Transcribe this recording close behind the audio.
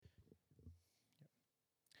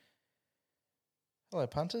Hello,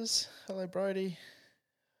 punters. Hello, Brody.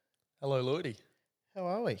 Hello, Lloydie. How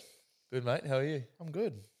are we? Good, mate. How are you? I'm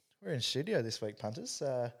good. We're in studio this week, punters.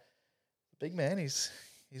 The big man, he's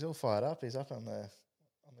all fired up. He's up on the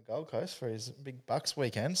Gold Coast for his big Bucks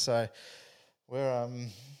weekend. So we're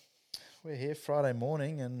here Friday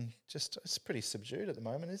morning, and just it's pretty subdued at the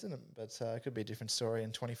moment, isn't it? But it could be a different story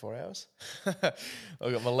in 24 hours.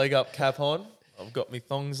 I've got my leg up cap on. I've got my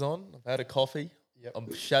thongs on. I've had a coffee. Yep.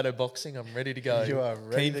 I'm shadow boxing. I'm ready to go. You are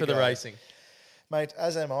ready Keen to for the go. racing. Mate,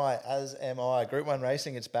 as am I. Group 1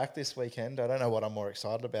 racing, it's back this weekend. I don't know what I'm more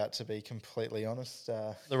excited about, to be completely honest.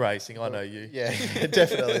 The racing. I know you. Yeah,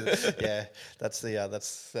 definitely. Yeah,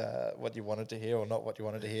 that's what you wanted to hear, or not what you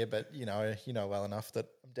wanted to hear. But you know well enough that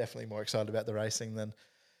I'm definitely more excited about the racing than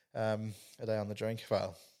a day on the drink.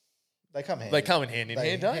 Well, they come hand. They come in hand in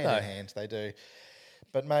hand, don't hand they? in hand, they do.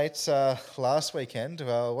 But mate, last weekend,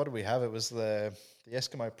 well, what did we have? It was the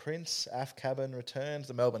Eskimo Prince, AF Cabin returned,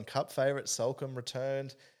 the Melbourne Cup favourite, Salcombe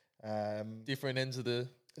returned. Different ends of the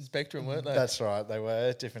spectrum, weren't they? That's right, they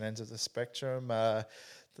were different ends of the spectrum. The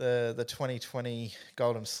 2020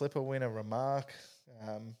 Golden Slipper winner, Remark.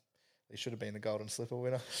 He should have been the Golden Slipper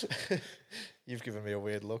winner. You've given me a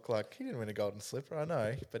weird look, like he didn't win a Golden Slipper. I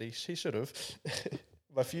know, but he should have.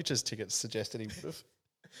 My futures tickets suggested he would have.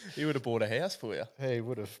 He would have bought a house for you. He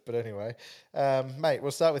would have, but anyway. Mate,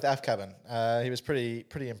 we'll start with AF Cabin. He was pretty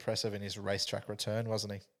impressive in his racetrack return,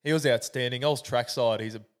 wasn't he? He was outstanding. I was trackside.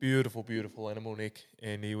 He's a beautiful, beautiful animal, Nick,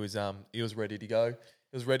 and he was ready to go.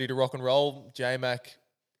 He was ready to rock and roll. J-Mac.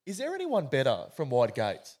 Is there anyone better from wide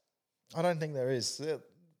gates? I don't think there is.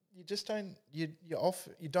 You just don't. You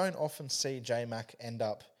don't often see J-Mac end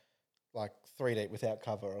up like 3 deep without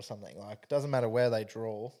cover or something. Like, doesn't matter where they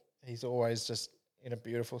draw. He's always just in a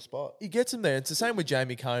beautiful spot. He gets him there. It's the same with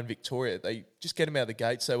Jamie Carr in Victoria. They just get him out of the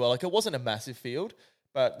gate so well. Like, it wasn't a massive field,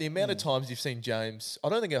 but the amount of times you've seen James, I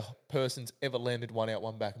don't think a person's ever landed one out,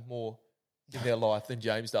 one back more in their life than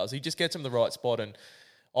James does. He just gets him the right spot. And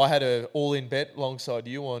I had a all-in bet alongside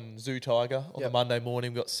you on Zoo Tiger on the Monday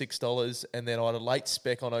morning. We got $6, and then I had a late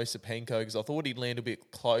spec on Osipenko because I thought he'd land a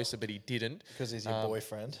bit closer, but he didn't. Because he's your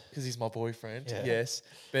boyfriend. Because he's my boyfriend, Yeah. yes.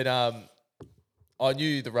 But I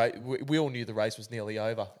knew the race. We all knew the race was nearly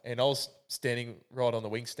over, and I was standing right on the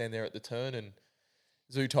wing stand there at the turn, and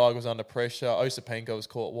Zoo Tiger was under pressure. Osipenko was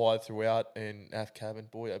caught wide throughout, and AF Cabin,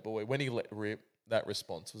 boy oh boy, when he let rip, that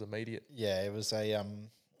response was immediate. Yeah, it was a.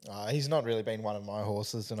 He's not really been one of my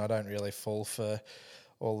horses, and I don't really fall for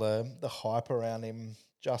all the hype around him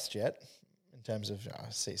just yet. In terms of,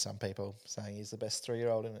 I see some people saying he's the best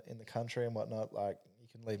 3-year-old in the country and whatnot. Like, you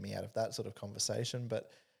can leave me out of that sort of conversation,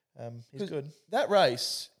 but. He's good. That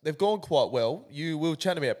race, they've gone quite well. We were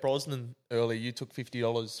chatting about Brosnan earlier. You took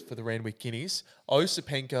 $50 for the Randwick Guineas.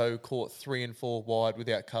 Osipenko caught 3 and 4 wide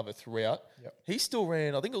without cover throughout. Yep. He still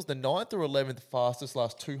ran, I think it was the 9th or 11th fastest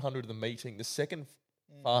last 200 of the meeting, the second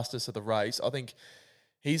fastest of the race. I think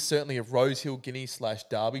he's certainly a Rosehill Guinea /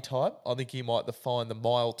 Derby type. I think he might find the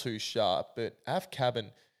mile too sharp. But AF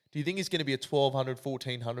Cabin, do you think he's going to be a 1,200,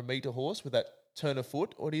 1,400 metre horse with that turn of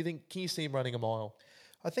foot? Or can you see him running a mile?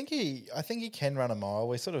 I think he can run a mile.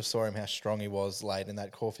 We sort of saw him how strong he was late in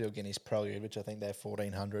that Caulfield Guineas Prelude, which I think they're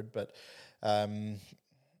 1,400. But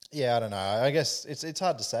yeah, I don't know. I guess it's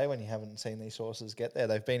hard to say when you haven't seen these horses get there.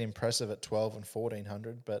 They've been impressive at 12 and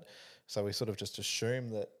 1,400, but so we sort of just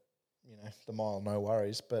assume that the mile, no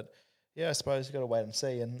worries. But yeah, I suppose you got to wait and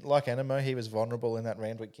see. And like Animo, he was vulnerable in that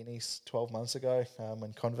Randwick Guineas 12 months ago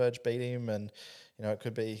when Converge beat him, and it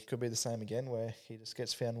could be the same again where he just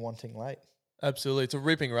gets found wanting late. Absolutely. It's a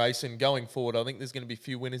ripping race, and going forward, I think there's going to be a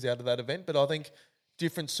few winners out of that event, but I think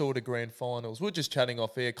different sort of grand finals. We're just chatting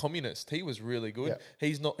off air. Communist, he was really good.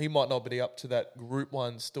 Yeah. He might not be up to that Group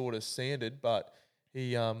 1 sort of standard, but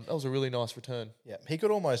that was a really nice return. Yeah, he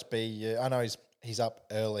could almost be, I know he's up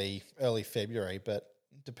early February, but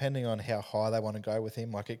depending on how high they want to go with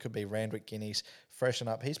him, like it could be Randwick Guineas, freshen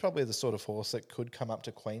up. He's probably the sort of horse that could come up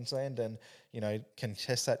to Queensland and,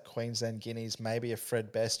 contest that Queensland Guineas, maybe a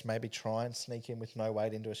Fred Best, maybe try and sneak in with no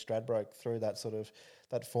weight into a Stradbroke through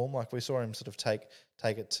that form. Like we saw him sort of take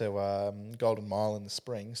it to Golden Mile in the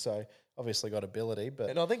spring, so obviously got ability.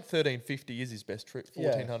 But and I think 1,350 is his best trip,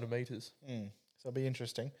 1,400 metres. So it'll be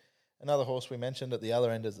interesting. Another horse we mentioned at the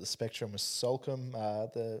other end of the spectrum was Salcombe.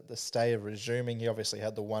 The stay of resuming. He obviously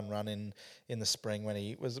had the one run in the spring when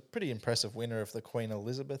he was a pretty impressive winner of the Queen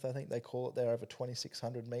Elizabeth, I think they call it there, over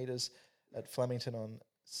 2,600 metres at Flemington on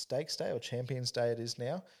Stakes Day or Champions Day it is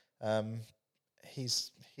now.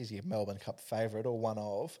 He's your Melbourne Cup favourite or one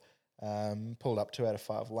of. Pulled up 2 out of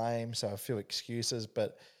 5 lame, so a few excuses,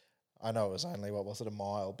 but I know it was only, what was it, a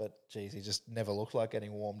mile, but geez, he just never looked like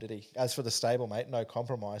getting warm, did he? As for the stablemate, no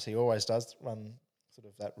compromise. He always does run sort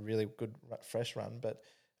of that really good fresh run. But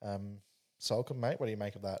Solcombe, mate, what do you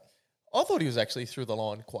make of that? I thought he was actually through the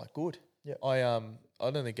line quite good. Yeah.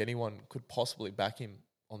 I don't think anyone could possibly back him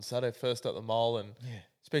on Saturday, first up the mile, and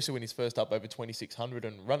especially when he's first up over 2,600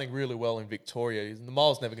 and running really well in Victoria. The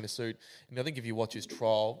mile's never going to suit. And I think if you watch his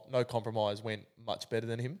trial, No Compromise went much better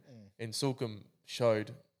than him. And Sulcombe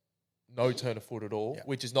showed no turn of foot at all,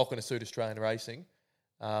 which is not going to suit Australian racing.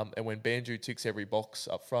 And when Banju ticks every box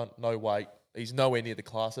up front, no weight, he's nowhere near the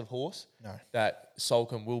class of horse that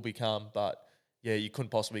Sulcombe will become. But yeah, you couldn't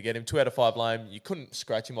possibly get him. 2 out of 5 lame. You couldn't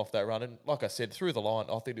scratch him off that run. And like I said, through the line,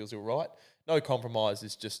 I think he was all right. No Compromise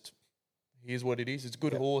is just, here's what it is. It's a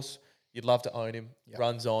good horse. You'd love to own him.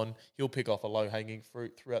 Runs on. He'll pick off a low-hanging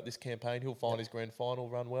fruit throughout this campaign. He'll find his grand final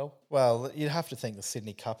run well. Well, you'd have to think the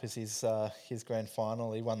Sydney Cup is his grand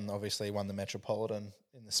final. He won the Metropolitan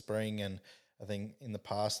in the spring, and I think in the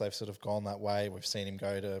past they've sort of gone that way. We've seen him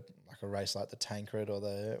go to like a race like the Tancred or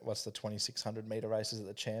the 2,600 metre races at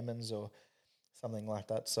the Chairman's or something like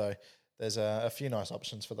that. So there's a few nice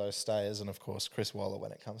options for those stayers, and of course Chris Waller,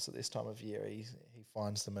 when it comes to this time of year, he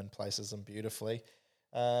finds them and places them beautifully.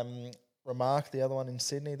 Remark, the other one in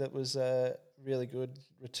Sydney that was a really good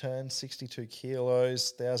return, 62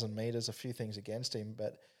 kilos, 1,000 metres, a few things against him,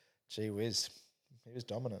 but gee whiz, he was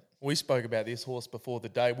dominant. We spoke about this horse before the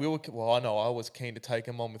day. I know I was keen to take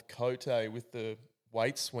him on with Cote with the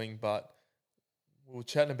weight swing, but we were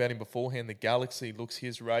chatting about him beforehand. The Galaxy looks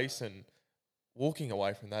his race, and walking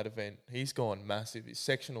away from that event, he's gone massive. His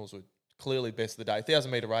sectionals were clearly best of the day.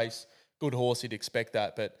 1,000 metre race, good horse, you'd expect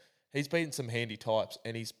that, but he's beaten some handy types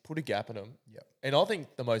and he's put a gap in them. Yep. And I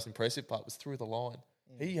think the most impressive part was through the line.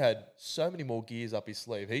 He had so many more gears up his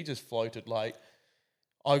sleeve. He just floated late.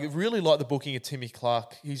 I really like the booking of Timmy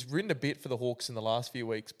Clark. He's ridden a bit for the Hawks in the last few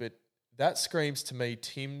weeks, but that screams to me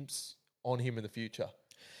Tim's on him in the future.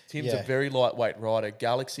 Tim's a very lightweight rider.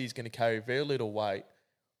 Galaxy's going to carry very little weight.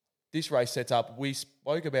 This race sets up. We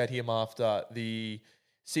spoke about him after the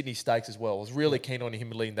Sydney Stakes as well. I was really keen on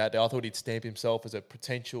him leading that day. I thought he'd stamp himself as a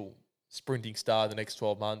potential sprinting star the next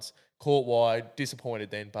 12 months. Caught wide,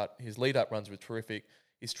 disappointed then, but his lead-up runs were terrific.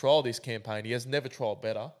 His trial this campaign, he has never trialled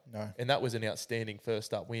better. No. And that was an outstanding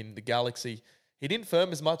first-up win. The Galaxy, he didn't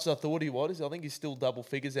firm as much as I thought he was. I think he's still double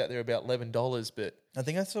figures out there, about $11, but I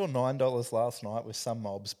think I saw $9 last night with some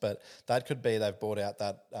mobs, but that could be they've bought out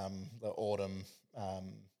that the autumn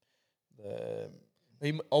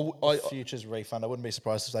futures refund. I wouldn't be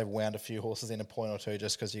surprised if they've wound a few horses in a point or two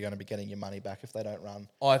just because you're going to be getting your money back if they don't run.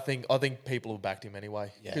 I think people have backed him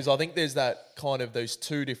anyway because I think there's that kind of those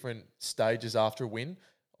two different stages after a win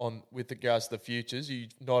with regards to the futures. You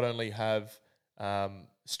not only have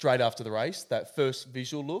straight after the race that first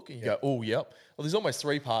visual look and you go, oh, yep. Well, there's almost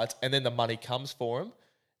 3 parts, and then the money comes for him,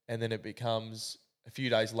 and then it becomes a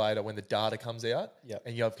few days later when the data comes out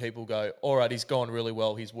and you have people go, all right, he's gone really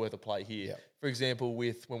well, he's worth a play here. For example,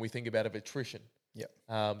 when we think about attrition,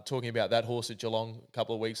 talking about that horse at Geelong a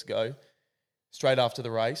couple of weeks ago, straight after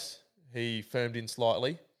the race, he firmed in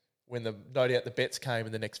slightly. When no doubt the bets came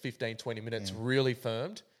in the next 15, 20 minutes, really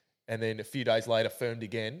firmed, and then a few days later firmed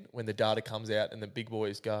again when the data comes out and the big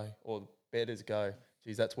boys go, or the bettors go,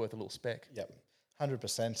 geez, that's worth a little spec. Yep,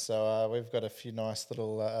 100%. So we've got a few nice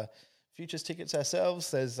little futures tickets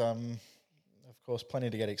ourselves. There's, of course,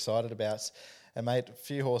 plenty to get excited about. And, mate, a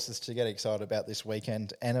few horses to get excited about this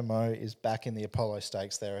weekend. Animo is back in the Apollo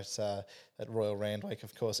Stakes there at Royal Randwick.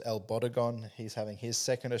 Of course, El Bodegon, he's having his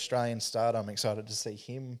second Australian start. I'm excited to see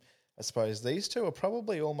him. I suppose these two are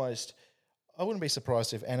probably almost, I wouldn't be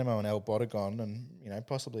surprised if Animo and El Bodegon and,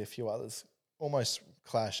 possibly a few others almost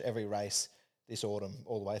clash every race this autumn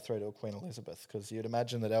all the way through to a Queen Elizabeth, because you'd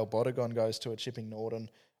imagine that El Bodegon goes to a Chipping Norton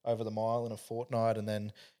over the mile in a fortnight, and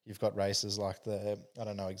then you've got races like I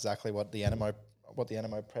don't know exactly what the Animo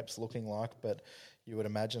prep's looking like, but you would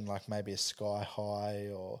imagine like maybe a Sky High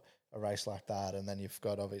or a race like that, and then you've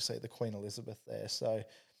got obviously the Queen Elizabeth there. So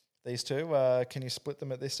these two, can you split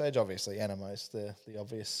them at this stage? Obviously, Animo's the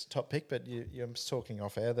obvious top pick, but you're talking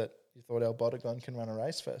off air that you thought El Bodegon can run a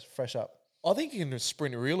race fresh up. I think he can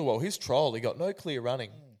sprint really well. His trial, he got no clear running.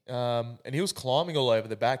 And he was climbing all over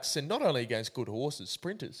the backs, and not only against good horses,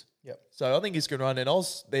 sprinters. Yep. So I think he's going to run. And I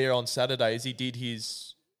was there on Saturday as he did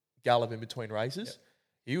his gallop in between races. Yep.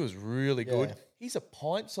 He was really good. He's a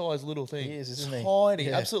pint-sized little thing. He is, isn't he?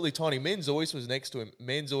 Tiny, absolutely tiny. Menzois was next to him.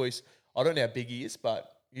 Menzois, I don't know how big he is,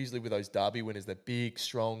 but usually with those Derby winners, that big,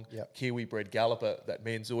 strong, Kiwi-bred galloper that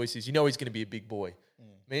Menzois is, he's going to be a big boy.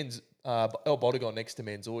 El Bodegon next to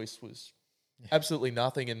Menzois was absolutely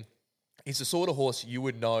nothing. And He's the sort of horse you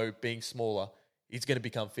would know, being smaller, he's going to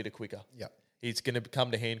become fitter quicker. Yeah. He's going to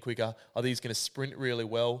come to hand quicker. I think he's going to sprint really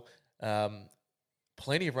well.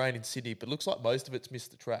 Plenty of rain in Sydney, but looks like most of it's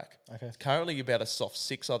missed the track. Okay. It's currently about a soft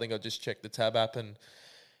 6. I think I just checked the tab app, and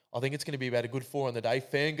I think it's going to be about a good 4 on the day.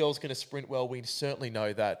 Fangirl's going to sprint well. We certainly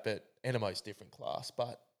know that, but Enemo's different class.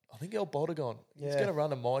 But I think El Bodegon is going to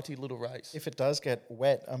run a mighty little race. If it does get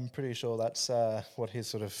wet, I'm pretty sure that's what his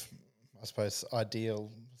sort of, I suppose, ideal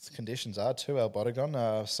conditions are to El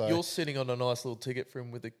Bodegon. So You're sitting on a nice little ticket for him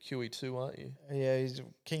with the QE2, aren't you? yeah,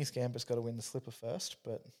 King's Gambit's got to win the slipper first,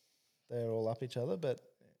 but they're all up each other. But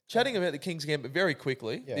Chatting about the King's Gambit very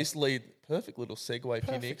quickly, Yeah. this lead, perfect little segue for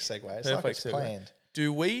you, Nick. perfect segue. It's like Perfect it's segue. planned.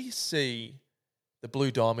 Do we see the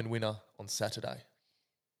Blue Diamond winner on Saturday?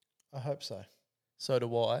 I hope so. So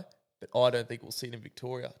do I, but I don't think we'll see it in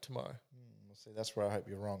Victoria tomorrow. We'll see, that's where I hope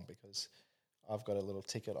you're wrong, because I've got a little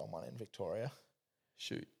ticket on one in Victoria.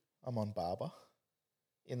 Shoot. I'm on Barber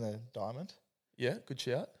in the Diamond, Yeah, good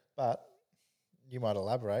shout. but you might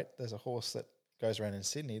elaborate. There's a horse that goes around in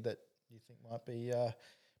Sydney that you think might be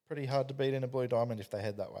pretty hard to beat in a Blue Diamond if they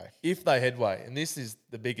head that way. If they headway, and this is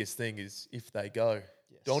the biggest thing, is if they go.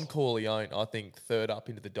 Yes. Don Corleone, I think, third up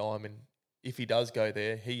into the Diamond. If he does go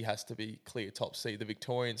there, he has to be clear top seed. The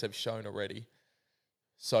Victorians have shown already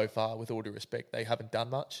so far, with all due respect, they haven't done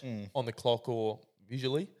much on the clock or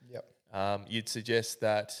visually. Yep. You'd suggest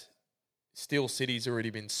that Steel City's already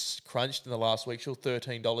been crunched in the last week. She'll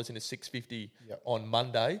 $13 into $6.50 Yep. on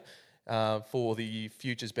Monday for the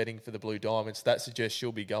futures betting for the Blue Diamonds. That suggests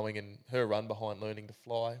she'll be going, and her run behind Learning to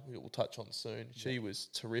Fly, we'll touch on soon. She was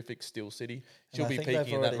terrific, Steel City. She'll And I be think peaking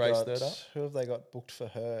they've in that already race got- third up. Who have they got booked for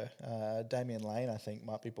her? Damien Lane, I think,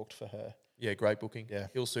 might be booked for her. Yeah, great booking. Yeah.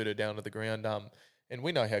 He'll suit her down to the ground. And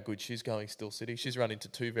we know how good she's going, Steel City. She's run into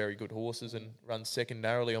 2 very good horses and run second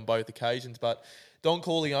narrowly on both occasions. But Don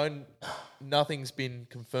Corleone, nothing's been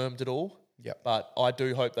confirmed at all. Yep. But I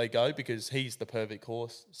do hope they go, because he's the perfect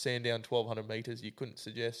horse. Sandown, 1,200 metres. You couldn't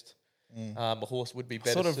suggest a horse would be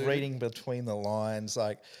better Sort of suited. reading between the lines,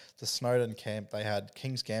 like the Snowden camp, they had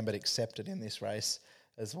King's Gambit accepted in this race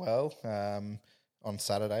as well on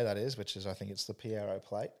Saturday, that is, which is, I think it's the Piero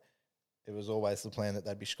plate. It was always the plan that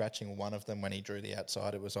they'd be scratching one of them when he drew the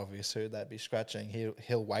outside. It was obvious who they'd be scratching.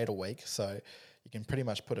 He'll wait a week, so you can pretty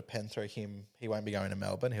much put a pen through him. He won't be going to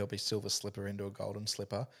Melbourne. He'll be silver slipper into a golden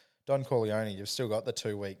slipper. Don Corleone, you've still got the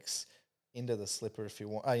 2 weeks into the slipper if you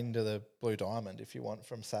want, into the Blue Diamond if you want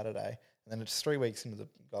from Saturday, and then it's 3 weeks into the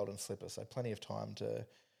golden slipper. So plenty of time to.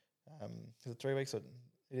 Is it 3 weeks? Or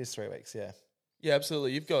it is 3 weeks. Yeah. Yeah,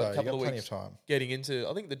 absolutely. You've got So a you've couple got of plenty weeks of time. getting into,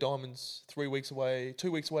 I think the Diamond's 3 weeks away,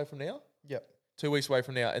 2 weeks away from now. Yep. 2 weeks away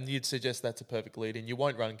from now, and you'd suggest that's a perfect lead in. You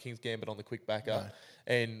won't run King's Gambit on the quick backer,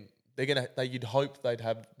 and you'd hope they'd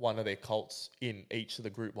have one of their colts in each of the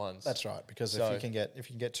Group 1s. That's right, because So- if you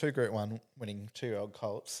can get 2 Group 1 winning 2-year-old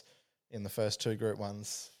colts in the first 2 Group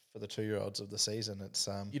 1s for the 2-year-olds of the season, it's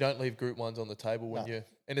You don't leave Group 1s on the table when No.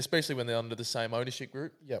 and especially when they're under the same ownership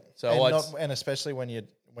group. yep. So and, I'd and especially when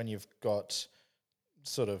you've got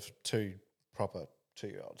sort of 2 proper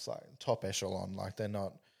 2-year-olds, like top echelon, like they're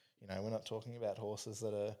not, we're not talking about horses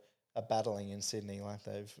that are battling in Sydney, like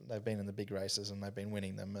they've been in the big races and they've been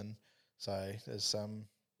winning them, and so there's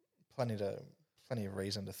plenty of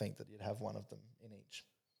reason to think that you'd have one of them in each.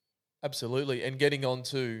 Absolutely. And getting on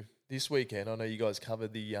to this weekend, I know you guys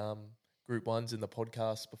covered the Group 1s in the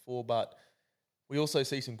podcast before, but we also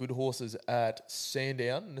see some good horses at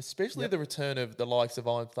Sandown, and especially the return of the likes of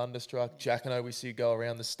Iron Thunderstruck, Jacquino we see go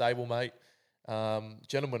around the stablemate.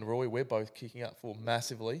 Gentleman Roy, we're both kicking up for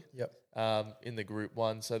massively in the Group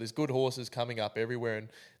 1. So there's good horses coming up everywhere, and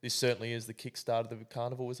this certainly is the kickstart of the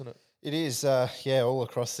carnival, isn't it? It is, all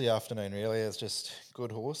across the afternoon. Really, it's just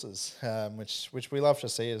good horses, which we love to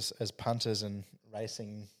see as punters and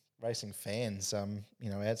racing fans.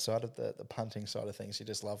 Outside of the punting side of things, you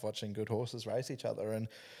just love watching good horses race each other. And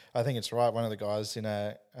I think it's right. One of the guys in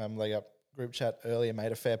a leg up group chat earlier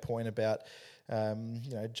made a fair point about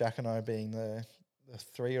Jacquino being the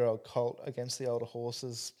 3-year-old colt against the older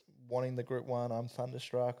horses, wanting the Group 1. I'm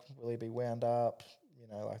Thunderstruck. Will he be wound up?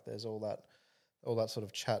 There's all that sort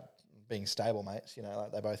of chat. Being stablemates,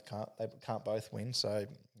 they can't both win. So,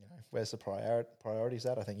 where's the priorities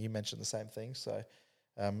at? I think you mentioned the same thing. So,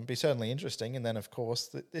 it'd be certainly interesting. And then, of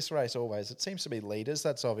course, this race it seems to be leaders.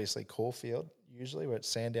 That's obviously Caulfield, usually. We're at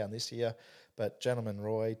Sandown this year. But Gentleman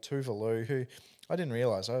Roy, Tuvalu, who I didn't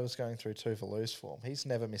realise, I was going through Tuvalu's form. He's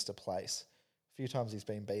never missed a place. A few times he's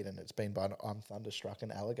been beaten. It's been by I'm Thunderstruck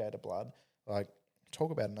and Alligator Blood.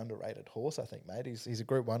 Talk about an underrated horse, I think, mate. He's a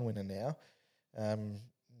Group 1 winner now.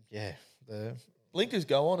 The Blinkers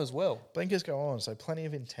go on as well. blinkers go on, so plenty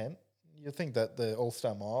of intent. you think that the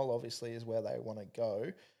All-Star Mile obviously is where they want to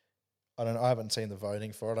go. I haven't seen the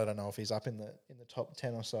voting for it. I don't know if he's up in the top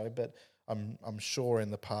 10 or so, but I'm sure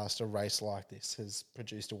in the past a race like this has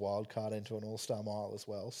produced a wild card into an All-Star Mile as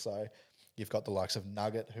well. So you've got the likes of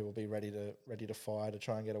Nugget who will be ready to fire to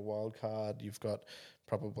try and get a wild card. You've got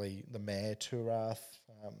probably the mare Turath.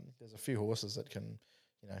 There's a few horses that can,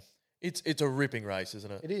 It's a ripping race,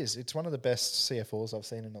 isn't it? It is. It's one of the best CF4s I've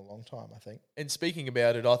seen in a long time, I think. And speaking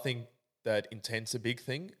about it, I think that intent's a big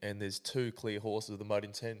thing, and there's two clear horses with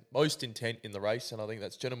the most intent in the race, and I think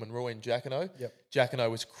that's Gentleman Roy and Jacquino. Yep.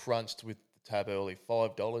 Jacquino was crunched with the tab early,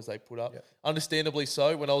 $5 they put up. Yep. Understandably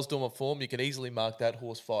so. When I was doing my form, you can easily mark that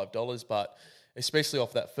horse $5, but especially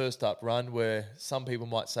off that first up run where some people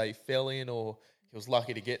might say he fell in or he was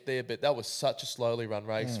lucky to get there, but that was such a slowly run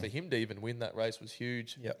race. For him to even win that race was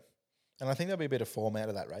huge. Yep. And I think there'll be a bit of form out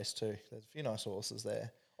of that race too. There's a few nice horses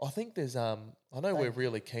there. I think there's I know we're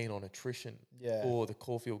really keen on attrition for the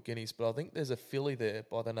Caulfield Guineas, but I think there's a filly there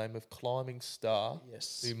by the name of Climbing Star,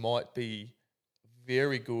 yes, who might be a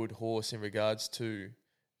very good horse in regards to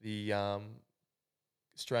the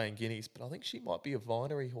Australian Guineas, but I think she might be a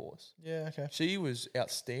Vinery horse. Yeah, okay. She was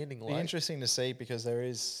outstanding Be late. interesting to see because there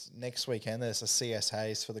is next weekend there's a CS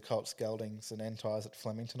Hayes for the Colts, Geldings and Entires at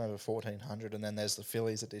Flemington over 1,400, and then there's the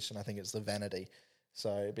Phillies edition. I think it's the Vanity.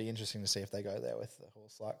 So it'd be interesting to see if they go there with a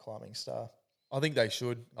horse like Climbing Star. I think they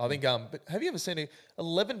should. I think. But have you ever seen it?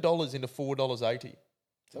 $11 into $4.80 in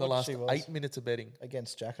the last 8 minutes of betting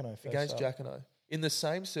against Jacquino. Jacquino in the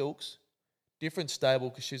same silks, different stable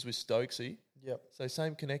because she's with Stokesy. Yep. So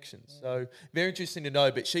same connections. So very interesting to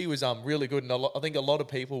know. But she was really good, and I think a lot of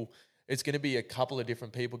people. It's going to be a couple of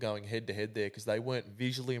different people going head to head there because they weren't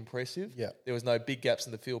visually impressive. Yeah. There was no big gaps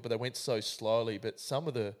in the field, but they went so slowly. But some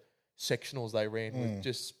of the sectionals they ran were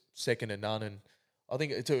just second to none, and I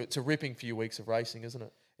think it's a ripping few weeks of racing, isn't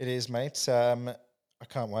it? It is, mate. I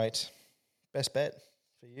can't wait. Best bet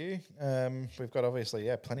for you. We've got obviously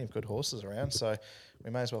plenty of good horses around, so we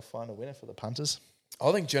may as well find a winner for the punters.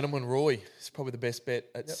 I think Gentleman Roy is probably the best bet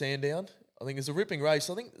at Sandown. I think it's a ripping race.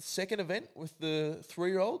 I think the second event with the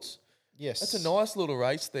 3-year-olds. Yes, that's a nice little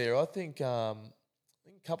race there. I think a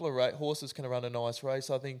couple of horses can run a nice race.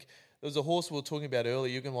 I think there was a horse we were talking about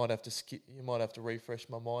earlier. You might have to skip. You might have to refresh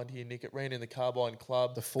my mind here, Nick. It ran in the Carbine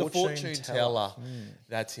Club. The Fortune Teller.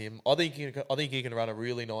 That's him. I think he can run a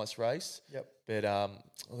really nice race. Yep. But I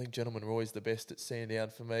think Gentleman Roy's the best at Sandown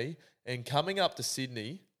for me. And coming up to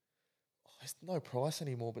Sydney, there's no price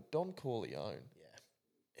anymore. But Don Corleone.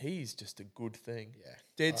 He's just a good thing. Yeah.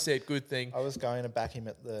 Dead set, good thing. I was going to back him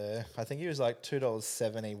at I think he was like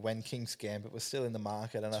 $2.70 when King's Gambit was still in the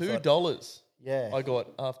market. And $2. Yeah. I got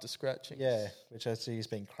after scratching. Yeah, which actually has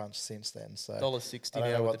been crunched since then. So $1.60 I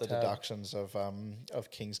don't know what the tab. deductions of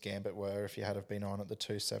King's Gambit were if you had have been on at the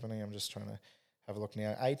 270. I'm just trying to have a look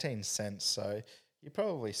now. 18 cents. So you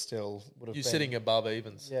probably still would have been... You're sitting above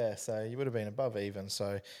evens. Yeah, so you would have been above even.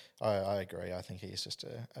 So I agree. I think he's just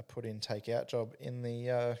a put-in, take-out job in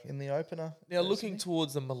the opener. Now, looking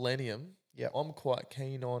towards the Millennium, Yep. I'm quite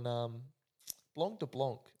keen on Blanc de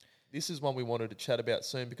Blanc. This is one we wanted to chat about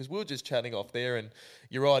soon because we were just chatting off there, and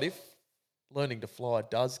you're right, if Learning to Fly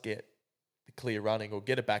does get the clear running or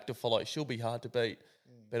get it back to follow, she'll be hard to beat.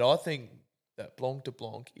 But I think that Blanc de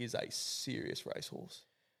Blanc is a serious racehorse.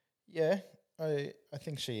 Yeah, I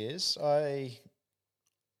think she is.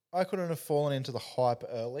 I couldn't have fallen into the hype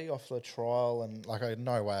early off the trial, and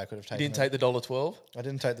no way I could have taken. You didn't take the $1.12? I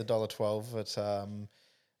didn't take the $1.12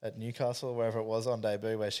 at Newcastle, wherever it was on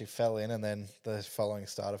debut, where she fell in, and then the following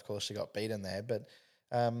start, of course, she got beaten there. But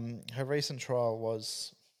her recent trial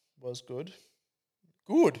was good.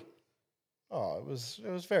 Good. Oh, it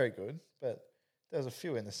was very good. But there was a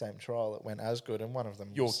few in the same trial that went as good, and one of them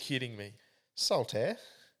You're was kidding me. Saltaire.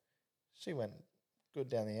 She went good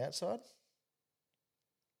down the outside.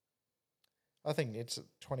 I think it's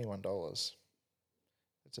 $21.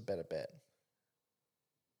 It's a better bet.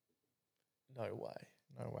 No way.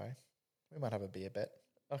 No way. We might have a beer bet.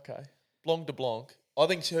 Okay. Blanc de Blanc. I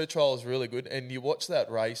think her trial is really good. And you watch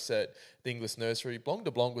that race at the Inglis Nursery, Blanc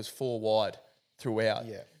de Blanc was 4 wide throughout.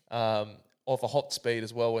 Yeah. Off a hot speed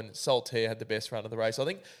as well, and Saltaire had the best run of the race. I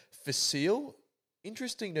think Facile,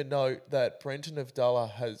 interesting to note that Brenton of Dulla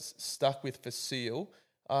has stuck with Facile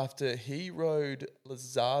after he rode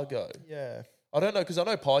Lazargo. Yeah. I don't know, because I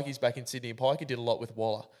know Pikey's back in Sydney, and Pikey did a lot with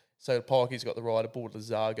Waller. So Pikey's got the ride aboard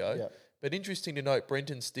Lazargo. Yeah. But interesting to note,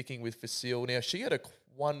 Brenton's sticking with Facile. Now, she had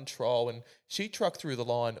one trial, and she trucked through the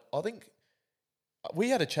line. I think we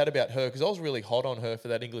had a chat about her, because I was really hot on her for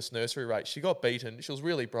that Inglis Nursery race. She got beaten. She was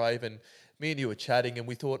really brave, and me and you were chatting, and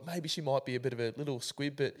we thought maybe she might be a bit of a little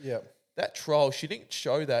squib, but that trial, she didn't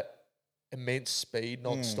show that immense speed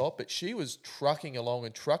non-stop, but she was trucking along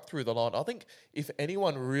and trucked through the line. I think if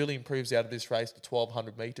anyone really improves out of this race to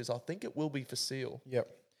 1,200 metres, I think it will be Facile. Yep.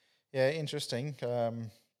 Yeah, interesting.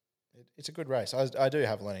 It's a good race. I do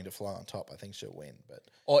have Learning to Fly on top. I think she'll win. But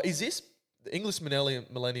Or is this the English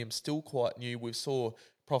Millennium still quite new? We saw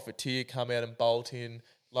Profiteer come out and bolt in.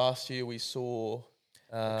 Last year we saw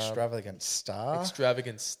Extravagant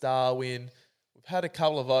Star win. We've had a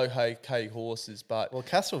couple of okay horses, but well,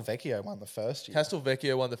 Castelvecchio won the first year.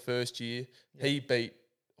 Castelvecchio won the first year. Yep. He beat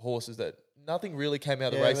horses that nothing really came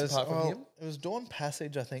out of the race apart from him. It was Dawn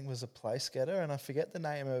Passage, I think, was a place getter, and I forget the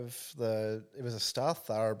name of it was a Star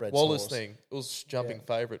Thoroughbred Wallace horse. thing. It was jumping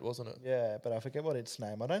favourite, wasn't it? Yeah, but I forget what its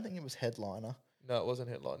name. I don't think it was Headliner. No, it wasn't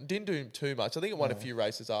Headliner. Didn't do too much. I think it won a few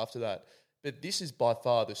races after that. But this is by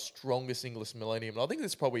far the strongest English Millennium. And I think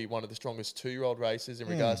it's probably one of the strongest 2-year-old races in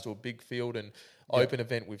regards to a big field and open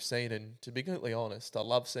event we've seen. And to be completely honest, I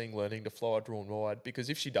love seeing Learning to Fly drawn wide, because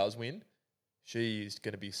if she does win, she is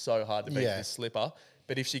going to be so hard to beat this slipper.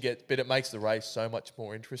 But it makes the race so much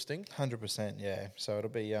more interesting. 100%, yeah. So it'll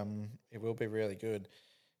be, it will be really good.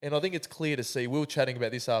 And I think it's clear to see. We were chatting about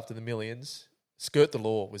this after the Millions. Skirt the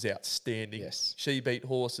Law was outstanding. Yes. She beat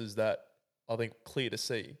horses that I think clear to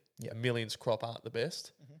see. Yep. A Millions crop aren't the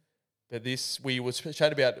best. Mm-hmm. But this, we were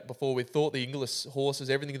chatting about before, we thought the English horses,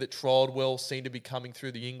 everything that trialled well seemed to be coming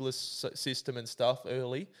through the English system and stuff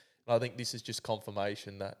early. And I think this is just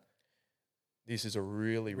confirmation that this is a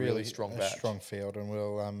really strong batch. Strong field, and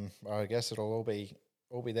we'll, I guess it'll all be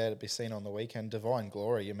there to be seen on the weekend. Divine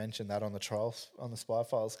Glory, you mentioned that on the trials on the Spy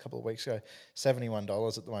Files a couple of weeks ago.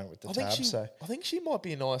 $71 at the moment with the tab. I think she might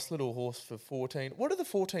be a nice little horse for 14. What are the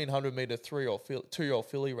 1,400 metre 2-year-old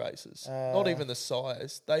filly races? Not even the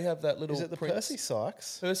size. They have that little. Is it the Percy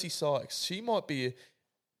Sykes? Percy Sykes. She might be.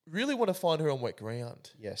 Really want to find her on wet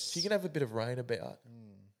ground. Yes, she can have a bit of rain about.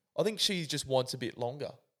 I think she just wants a bit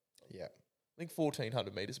longer. Yeah, I think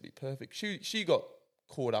 1,400 metres would be perfect. She got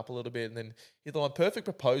caught up a little bit and then hit the line. Perfect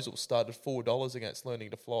Proposal started $4 against Learning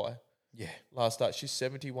to Fly. Yeah. Last start, she's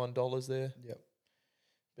 $71 there. Yep.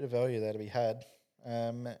 Bit of value there to be had.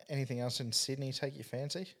 Anything else in Sydney take your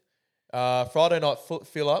fancy? Friday night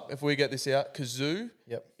fill up, if we get this out, Kazoo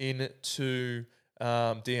into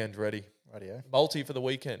D'Andretti. Radio. Multi for the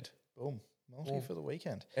weekend. Boom. Multi for the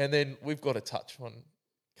weekend. And then we've got to touch on,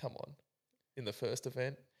 come on, in the first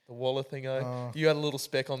event, the Waller thingo. You had a little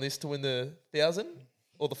spec on this to win the 1,000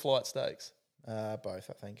 or the flight stakes? Both,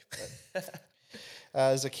 I think.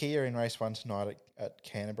 There's a Kia in race 1 tonight at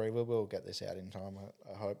Canterbury. We'll get this out in time,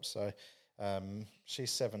 I hope. So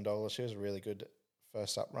she's $7. She was a really good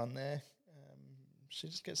first up run there. She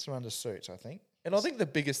just gets to run to suits, I think. And I think the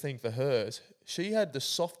biggest thing for her is she had the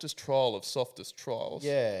softest trial of softest trials.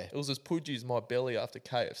 Yeah. It was as pudgy as my belly after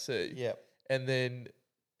KFC. Yep. And then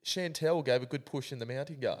Chantel gave a good push in the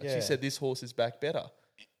mounting guard. Yeah. She said this horse is back better.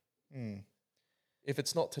 Mm. If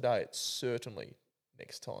it's not today, it's certainly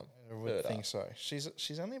next time. I would think so.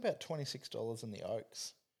 She's only about $26 in the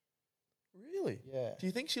Oaks. Really? Yeah. Do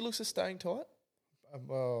you think she looks a staying tight?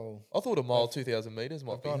 Well, I thought a mile, 2,000 metres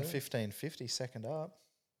might I've be gone her. 15.50 second up.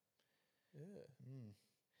 Yeah.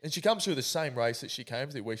 And she comes through the same race that she came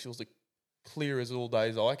through, where she was the clear as all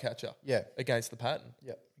days eye catcher. Yeah. Against the pattern.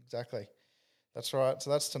 Yep, exactly. That's right. So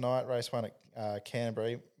that's tonight, race 1 at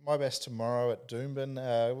Canterbury. My best tomorrow at Doomben.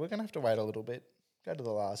 We're going to have to wait a little bit. Go to the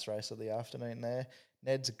last race of the afternoon there.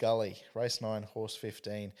 Ned's Gully, race 9, horse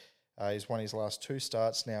 15. He's won his last 2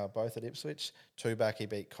 starts now, both at Ipswich. 2 back, he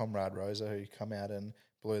beat Comrade Rosa, who come out and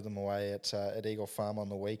blew them away at Eagle Farm on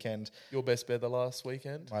the weekend. Your best bet the last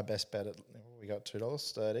weekend? My best bet, we got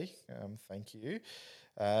 $2.30. Thank you.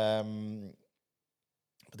 But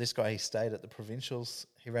this guy, he stayed at the Provincials.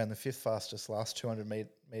 He ran the 5th fastest last 200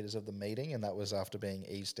 metres of the meeting, and that was after being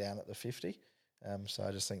eased down at the 50. So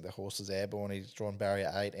I just think the horse is airborne. He's drawn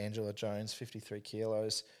barrier 8. Angela Jones, 53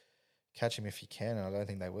 kilos. Catch him if you can, and I don't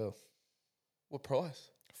think they will. What price?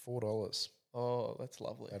 $4. Oh, that's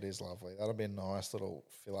lovely. That is lovely. That'll be a nice little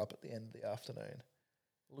fill up at the end of the afternoon.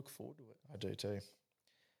 Look forward to it. I do too.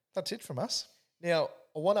 That's it from us. Now,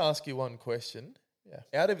 I want to ask you one question. Yeah.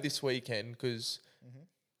 Out of this weekend, because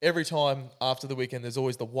every time after the weekend, there's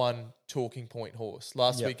always the one talking point horse.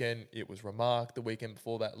 Last weekend, it was Remark. The weekend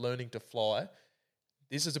before that, Learning to Fly.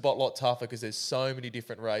 This is a lot tougher because there's so many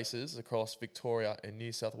different races across Victoria and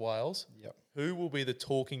New South Wales. Yep. Who will be the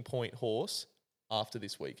talking point horse after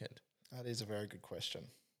this weekend? That is a very good question.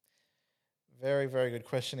 Very, very good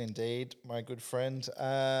question indeed, my good friend.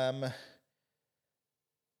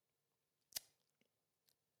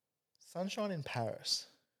 Sunshine in Paris.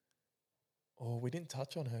 Oh, we didn't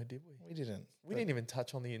touch on her, did we? We didn't. We didn't even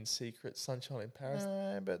touch on the In Secret Sunshine in Paris.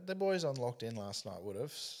 No, but the boys on Locked In last night would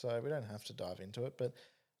have, so we don't have to dive into it. But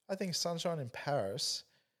I think Sunshine in Paris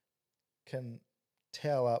can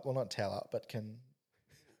towel up. Well, not towel up, but can.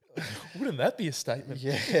 Wouldn't that be a statement?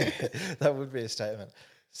 Yeah, that would be a statement.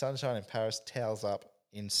 Sunshine in Paris towels up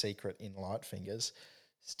In Secret in Light Fingers,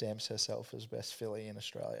 stamps herself as best filly in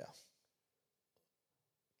Australia.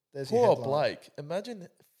 There's your Poor headline. Blake. Imagine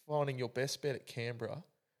finding your best bet at Canberra.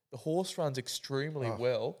 The horse runs extremely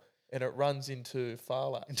well, and it runs into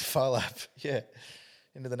Farlap. Into Far Lap, yeah,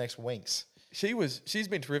 into the next Winks. She's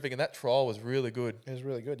been terrific, and that trial was really good. It was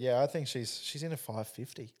really good. Yeah, I think she's in a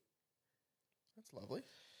 550. That's lovely.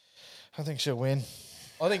 I think she'll win.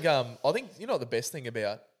 I think you know what the best thing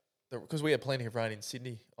about because we had plenty of rain in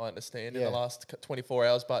Sydney, I understand, in Yeah. the last 24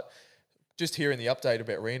 hours, but just hearing the update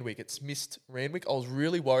about Randwick, it's missed Randwick. I was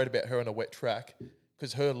really worried about her on a wet track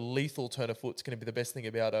because her lethal turn of foot's going to be the best thing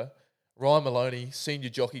about her. Ryan Maloney, senior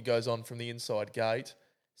jockey, goes on from the inside gate,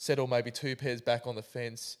 settle maybe 2 pairs back on the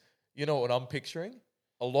fence. You know what I'm picturing?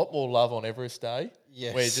 A lot more love on Everest Day.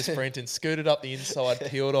 Yes. Where just Brenton scooted up the inside,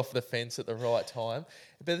 peeled off the fence at the right time.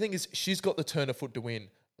 But the thing is, she's got the turn of foot to win.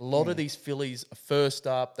 A lot of these fillies are first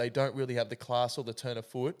up. They don't really have the class or the turn of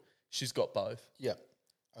foot. She's got both. Yeah,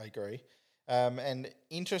 I agree. And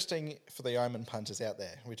interesting for the Omen punters out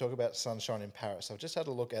there, we talk about sunshine in Paris. I've just had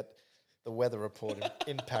a look at the weather report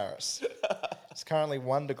in Paris. It's currently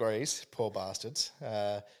 1 degrees, poor bastards.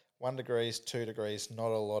 1 degrees, 2 degrees,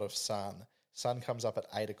 not a lot of sun. Sun comes up at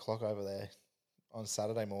 8 o'clock over there on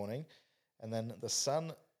Saturday morning. And then the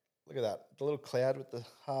sun, look at that, the little cloud with the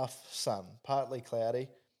half sun, partly cloudy,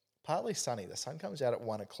 partly sunny. The sun comes out at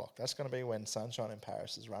 1 o'clock. That's going to be when Sunshine in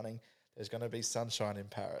Paris is running. There's going to be sunshine in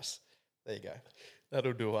Paris. There you go.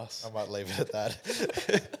 That'll do us. I might leave it at that.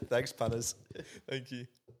 Thanks, punters. Thank you.